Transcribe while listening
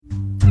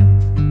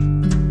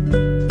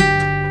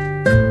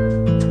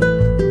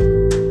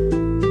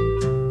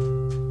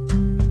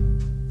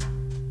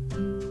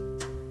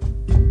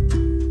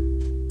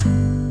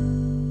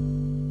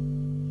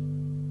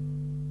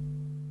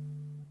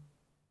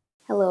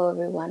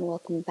everyone,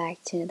 welcome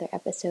back to another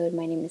episode.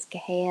 My name is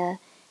Kahea.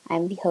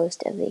 I'm the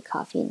host of the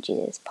Coffee and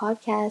Jesus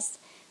podcast.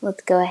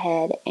 Let's go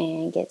ahead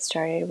and get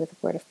started with a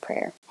word of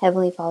prayer.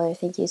 Heavenly Father,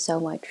 thank you so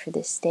much for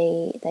this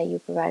day that you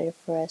provided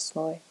for us,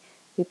 Lord.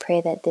 We pray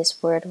that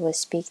this word will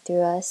speak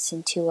through us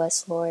and to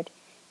us, Lord.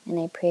 And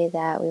I pray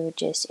that we would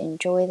just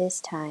enjoy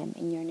this time.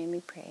 In your name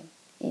we pray.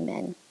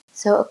 Amen.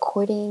 So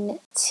according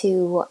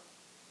to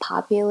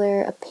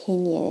popular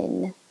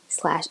opinion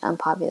 /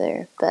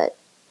 unpopular, but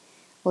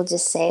we'll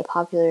just say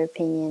popular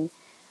opinion,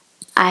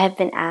 I have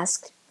been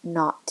asked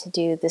not to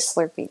do the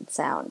slurping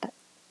sound.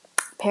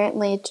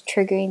 Apparently it's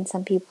triggering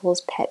some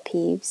people's pet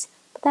peeves,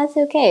 but that's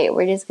okay.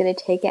 We're just going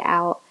to take it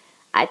out.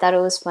 I thought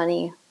it was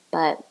funny,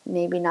 but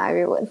maybe not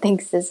everyone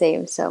thinks the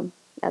same, so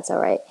that's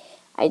alright.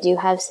 I do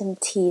have some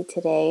tea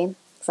today,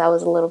 because I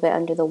was a little bit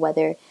under the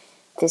weather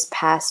this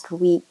past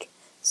week.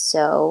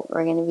 So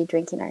we're going to be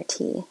drinking our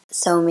tea.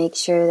 So make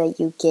sure that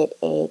you get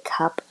a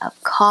cup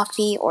of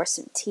coffee or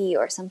some tea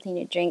or something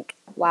to drink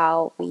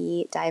while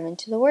we dive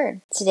into the word.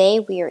 Today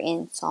we are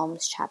in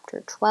Psalms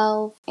chapter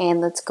 12,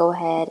 and let's go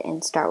ahead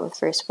and start with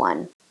verse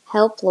 1.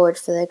 Help, Lord,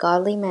 for the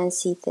godly man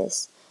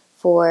ceaseth,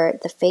 for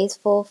the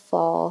faithful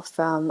fall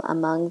from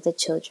among the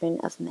children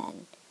of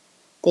men.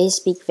 They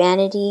speak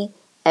vanity,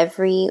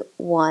 every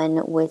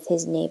one with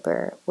his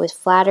neighbor. With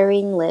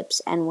flattering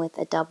lips and with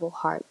a double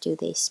heart do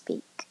they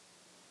speak.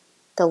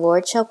 The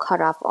Lord shall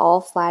cut off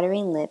all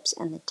flattering lips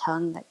and the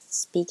tongue that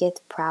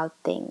speaketh proud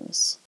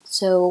things.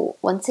 So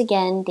once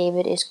again,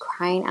 David is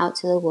crying out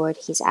to the Lord.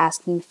 He's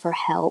asking for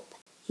help.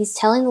 He's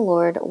telling the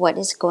Lord what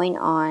is going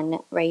on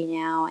right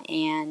now,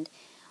 and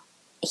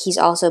he's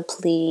also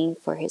pleading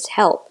for his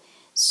help.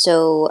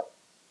 So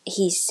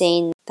he's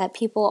saying that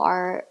people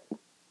are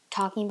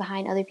talking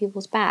behind other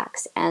people's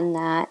backs and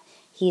that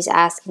he's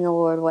asking the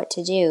Lord what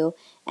to do.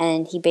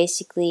 And he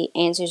basically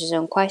answers his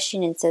own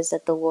question and says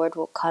that the Lord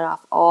will cut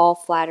off all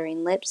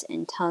flattering lips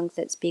and tongues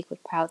that speak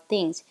with proud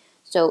things.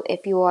 So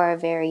if you are a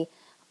very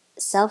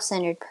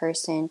self-centered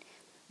person,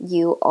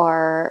 you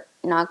are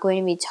not going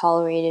to be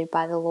tolerated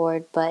by the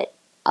Lord, but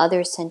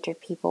other-centered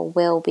people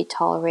will be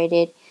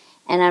tolerated.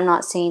 And I'm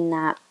not saying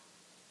that,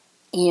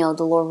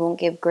 the Lord won't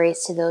give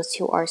grace to those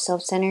who are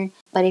self-centered,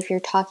 but if you're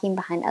talking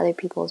behind other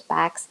people's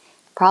backs,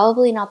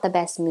 probably not the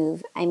best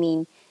move. I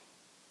mean,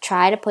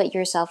 try to put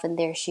yourself in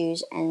their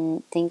shoes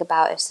and think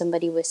about if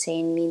somebody was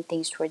saying mean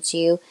things towards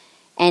you.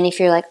 And if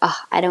you're like,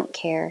 I don't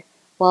care.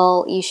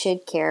 Well, you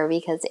should care,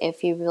 because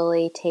if you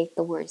really take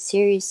the word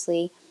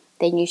seriously,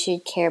 then you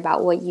should care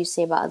about what you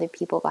say about other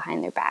people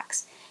behind their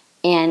backs.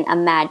 And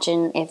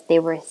imagine if they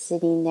were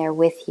sitting there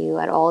with you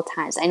at all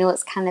times. I know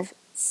it's kind of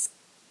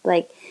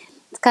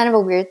a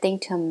weird thing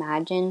to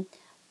imagine,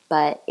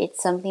 but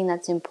it's something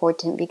that's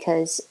important,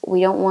 because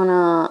we don't want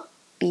to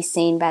be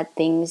saying bad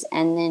things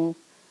and then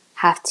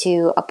have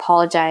to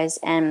apologize,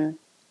 and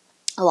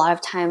a lot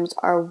of times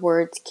our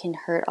words can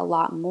hurt a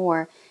lot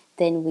more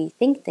than we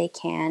think they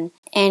can.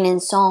 And in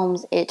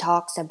Psalms, it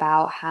talks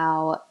about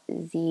how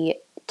the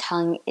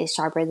tongue is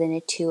sharper than a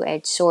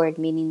two-edged sword,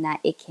 meaning that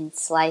it can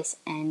slice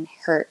and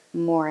hurt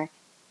more,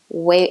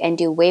 and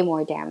do way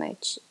more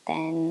damage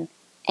than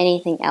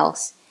anything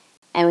else.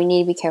 And we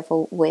need to be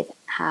careful with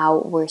how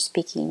we're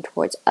speaking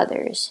towards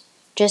others.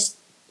 Just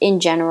in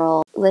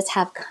general, let's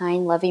have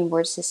kind, loving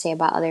words to say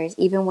about others,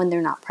 even when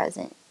they're not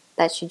present.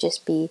 That should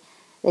just be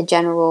the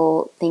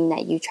general thing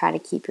that you try to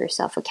keep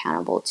yourself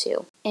accountable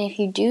to. And if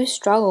you do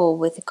struggle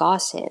with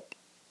gossip,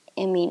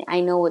 I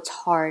know it's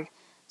hard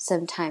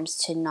sometimes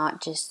to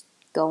not just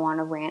go on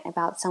a rant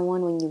about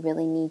someone when you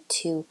really need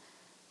to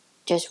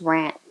just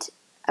rant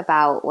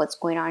about what's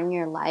going on in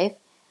your life.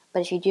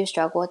 But if you do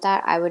struggle with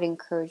that, I would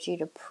encourage you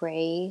to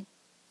pray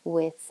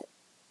with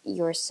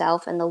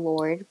yourself and the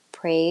Lord.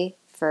 Pray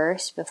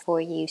first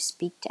before you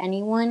speak to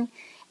anyone,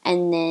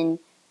 and then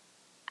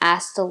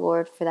ask the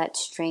Lord for that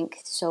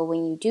strength, so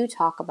when you do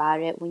talk about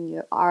it, when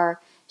you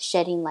are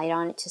shedding light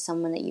on it to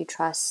someone that you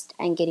trust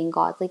and getting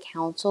godly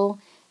counsel,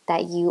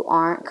 that you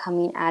aren't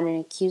coming at an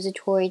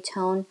accusatory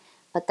tone,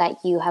 but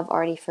that you have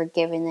already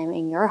forgiven them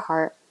in your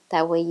heart.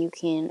 That way you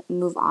can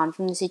move on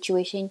from the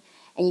situation,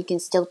 and you can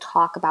still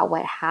talk about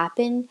what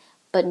happened,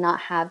 but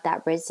not have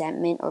that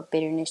resentment or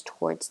bitterness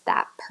towards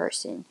that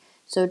person.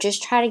 So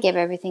just try to give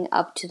everything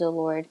up to the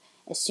Lord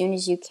as soon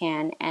as you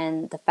can,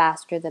 and the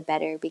faster the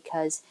better,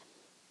 because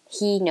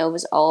He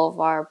knows all of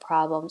our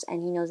problems,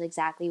 and He knows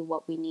exactly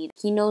what we need.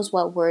 He knows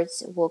what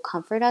words will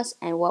comfort us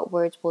and what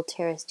words will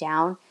tear us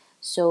down.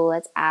 So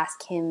let's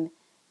ask Him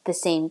the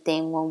same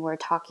thing when we're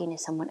talking to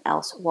someone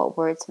else, what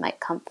words might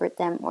comfort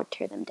them or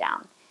tear them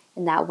down.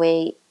 And that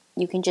way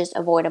you can just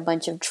avoid a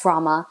bunch of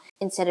trauma.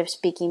 Instead of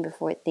speaking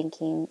before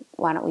thinking,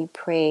 why don't we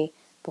pray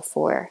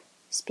before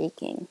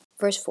speaking?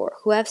 Verse 4,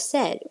 who have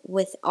said,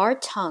 with our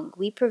tongue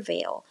we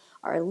prevail,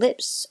 our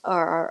lips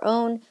are our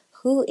own,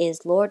 who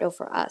is Lord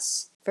over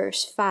us?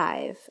 Verse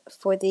 5,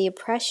 for the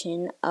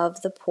oppression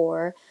of the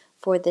poor,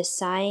 for the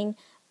sighing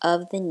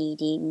of the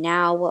needy,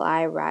 now will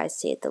I arise,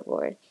 saith the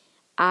Lord.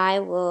 I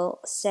will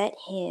set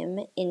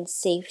him in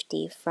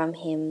safety from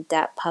him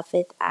that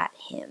puffeth at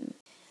him.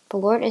 The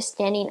Lord is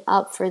standing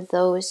up for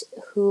those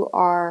who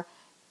are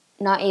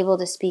not able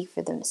to speak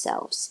for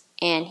themselves.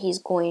 And he's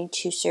going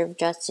to serve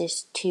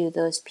justice to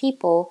those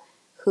people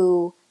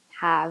who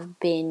have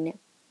been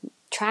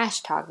trash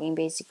talking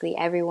basically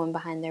everyone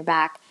behind their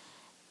back.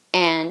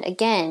 And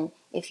again,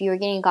 if you're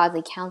getting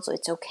godly counsel,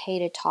 it's okay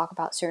to talk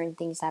about certain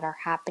things that are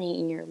happening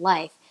in your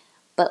life,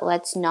 but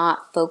let's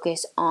not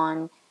focus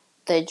on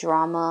the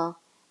drama.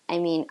 I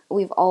mean,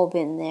 we've all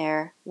been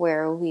there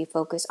where we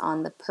focus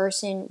on the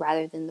person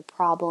rather than the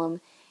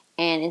problem.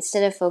 And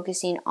instead of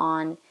focusing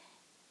on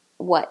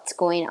what's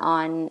going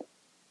on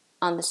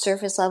the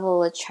surface level,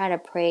 let's try to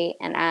pray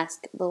and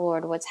ask the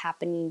Lord what's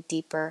happening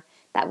deeper.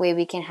 That way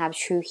we can have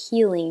true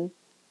healing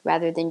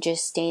rather than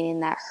just staying in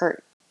that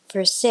hurt.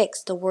 Verse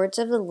 6, the words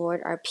of the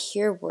Lord are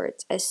pure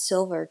words, as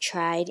silver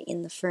tried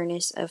in the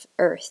furnace of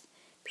earth,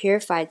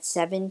 purified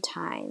 7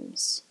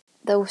 times.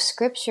 The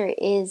scripture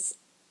is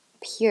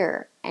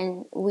pure,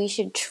 and we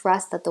should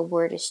trust that the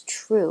word is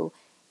true.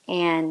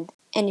 And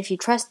if you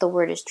trust the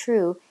word is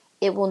true,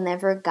 it will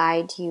never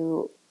guide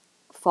you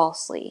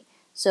falsely.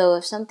 So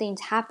if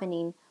something's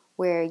happening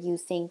where you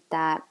think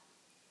that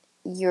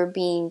you're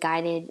being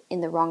guided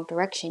in the wrong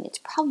direction, it's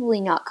probably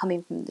not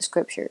coming from the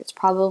scripture. It's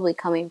probably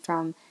coming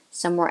from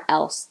somewhere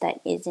else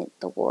that isn't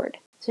the Lord.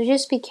 So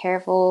just be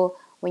careful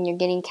when you're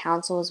getting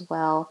counsel as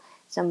well.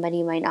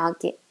 Somebody might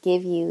not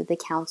give you the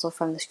counsel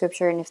from the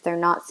scripture, and if they're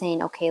not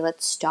saying, okay,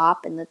 let's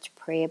stop and let's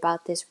pray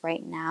about this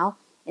right now,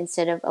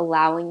 instead of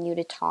allowing you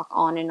to talk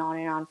on and on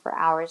and on for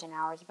hours and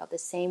hours about the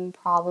same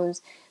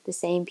problems, the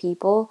same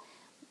people,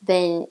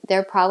 then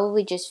they're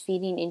probably just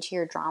feeding into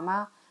your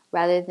drama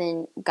rather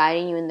than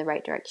guiding you in the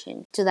right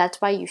direction. So that's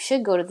why you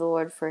should go to the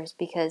Lord first,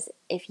 because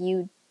if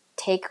you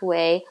take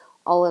away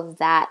all of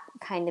that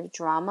kind of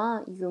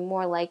drama, you're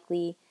more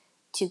likely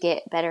to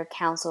get better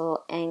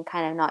counsel and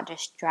kind of not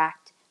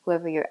distract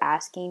whoever you're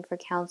asking for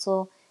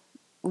counsel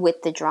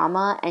with the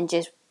drama, and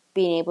just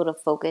being able to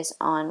focus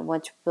on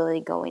what's really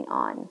going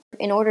on.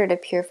 In order to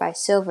purify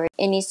silver,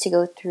 it needs to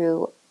go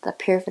through the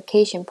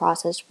purification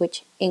process,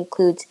 which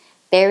includes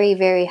very,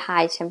 very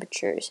high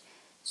temperatures.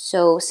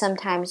 So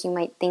sometimes you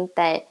might think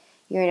that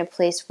you're in a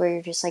place where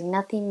you're just like,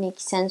 nothing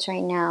makes sense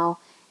right now.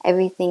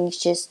 Everything's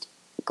just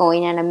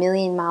going at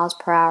 1,000,000 miles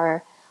per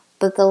hour.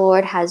 But the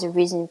Lord has a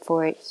reason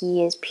for it.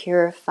 He is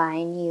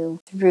purifying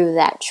you through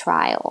that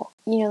trial.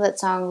 You know that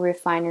song,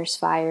 Refiner's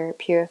Fire,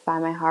 Purify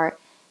My Heart,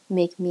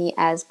 Make Me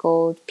as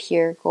Gold,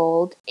 Pure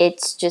Gold?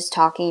 It's just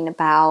talking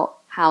about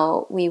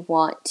how we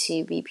want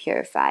to be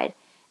purified.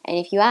 And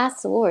if you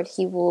ask the Lord,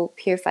 He will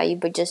purify you.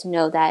 But just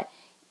know that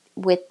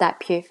with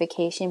that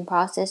purification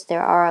process,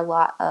 there are a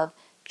lot of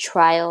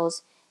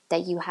trials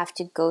that you have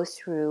to go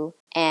through,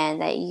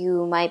 and that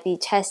you might be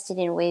tested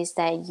in ways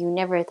that you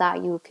never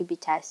thought you could be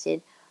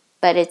tested.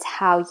 But it's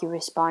how you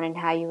respond and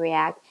how you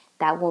react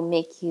that will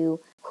make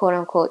you, quote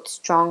unquote,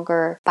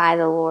 stronger by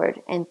the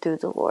Lord and through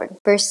the Lord.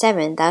 Verse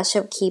 7, thou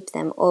shalt keep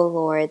them, O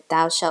Lord,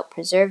 thou shalt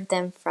preserve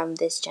them from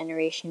this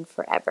generation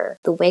forever.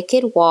 The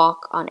wicked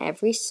walk on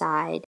every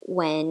side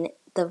when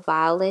the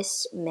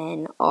vilest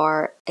men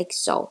are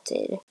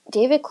exalted.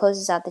 David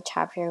closes out the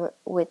chapter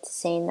with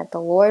saying that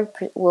the Lord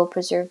will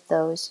preserve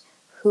those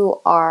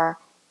who are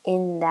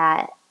in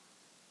that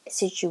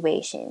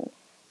situation.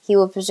 He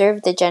will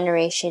preserve the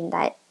generation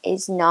that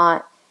is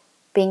not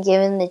being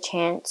given the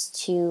chance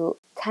to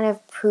kind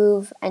of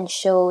prove and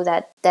show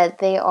that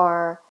they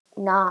are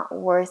not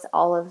worth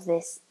all of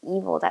this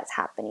evil that's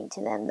happening to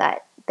them,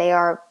 that they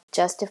are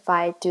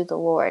justified through the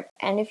Lord.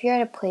 And if you're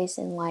at a place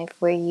in life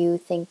where you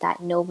think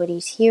that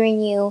nobody's hearing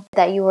you,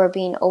 that you are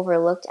being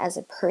overlooked as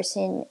a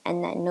person,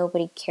 and that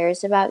nobody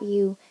cares about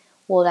you,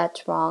 well,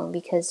 that's wrong,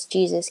 because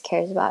Jesus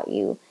cares about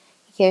you.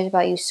 He cares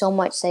about you so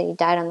much that He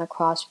died on the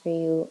cross for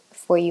you,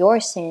 for your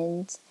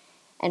sins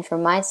and for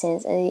my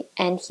sins,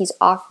 and He's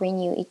offering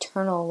you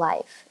eternal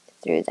life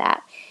through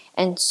that.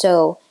 And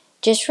so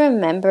just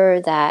remember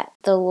that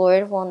the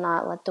Lord will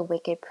not let the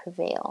wicked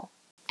prevail.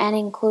 And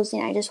in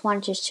closing, I just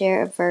wanted to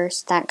share a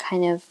verse that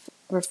kind of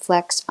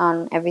reflects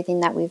on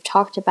everything that we've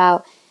talked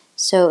about.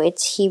 So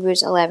it's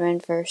Hebrews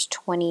 11, verse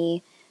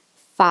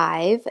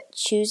 25,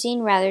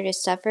 choosing rather to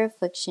suffer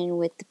affliction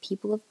with the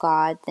people of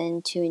God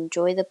than to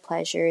enjoy the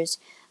pleasures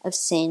of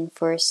sin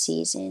for a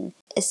season,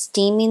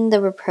 esteeming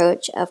the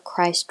reproach of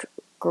Christ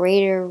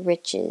greater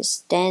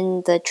riches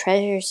than the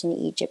treasures in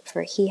Egypt,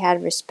 for he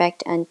had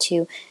respect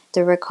unto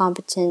the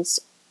recompense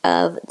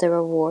of the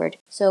reward.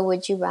 So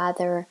would you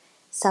rather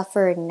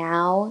suffer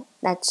now,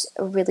 that's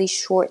a really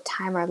short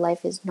time, our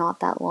life is not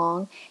that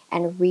long,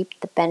 and reap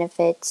the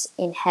benefits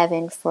in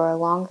heaven for a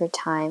longer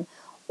time,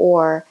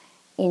 or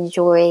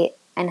enjoy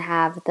and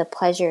have the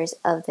pleasures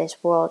of this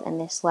world and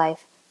this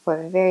life for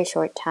a very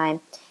short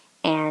time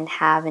and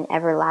have an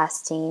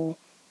everlasting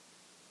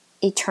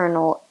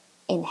eternal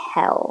in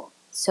hell?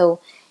 So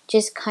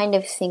just kind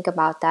of think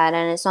about that.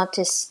 And it's not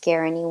to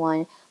scare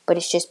anyone, but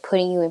it's just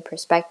putting you in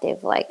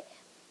perspective. Like,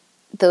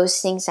 those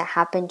things that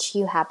happen to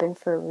you happen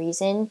for a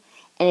reason,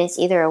 and it's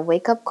either a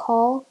wake-up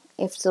call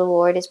if the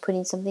Lord is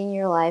putting something in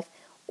your life,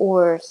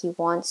 or He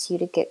wants you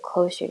to get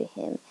closer to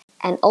Him.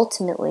 And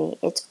ultimately,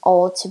 it's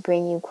all to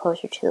bring you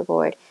closer to the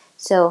Lord.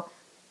 So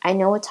I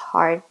know it's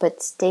hard,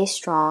 but stay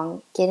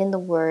strong, get in the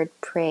Word,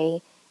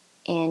 pray,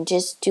 and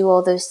just do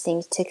all those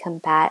things to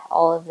combat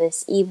all of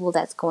this evil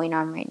that's going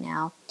on right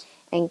now.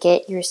 And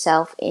get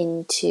yourself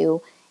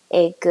into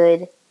a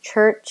good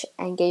church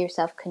and get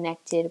yourself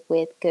connected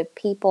with good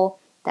people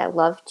that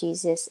love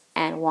Jesus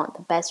and want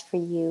the best for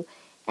you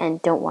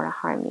and don't want to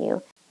harm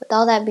you. With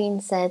all that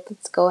being said,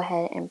 let's go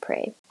ahead and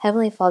pray.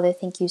 Heavenly Father,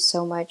 thank you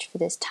so much for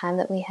this time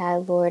that we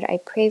had, Lord. I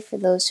pray for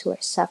those who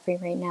are suffering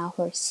right now,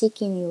 who are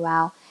seeking you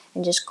out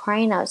and just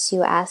crying out to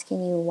you,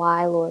 asking you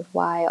why, Lord,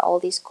 why, all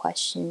these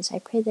questions. I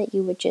pray that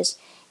you would just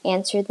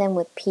answer them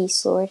with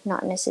peace, Lord,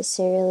 not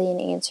necessarily an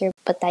answer,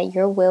 but that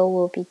your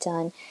will be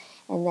done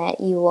and that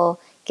you will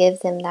give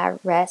them that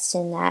rest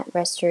and that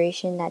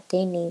restoration that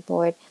they need,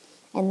 Lord,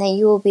 and that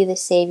you will be the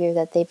Savior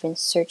that they've been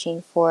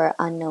searching for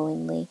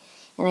unknowingly.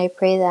 And I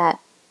pray that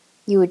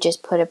you would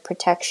just put a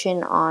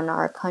protection on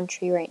our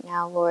country right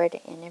now, Lord,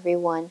 and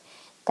everyone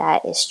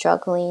that is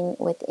struggling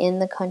within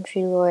the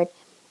country, Lord.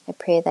 I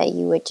pray that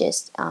you would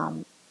just,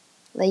 that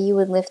you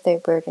would lift their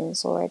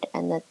burdens, Lord,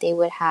 and that they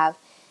would have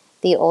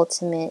the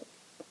ultimate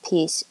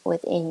peace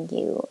within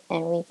you.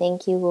 And we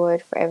thank you,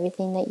 Lord, for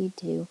everything that you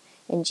do.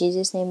 In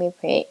Jesus' name we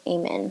pray,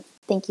 amen.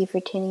 Thank you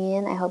for tuning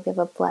in. I hope you have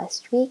a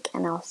blessed week,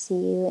 and I'll see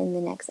you in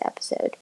the next episode.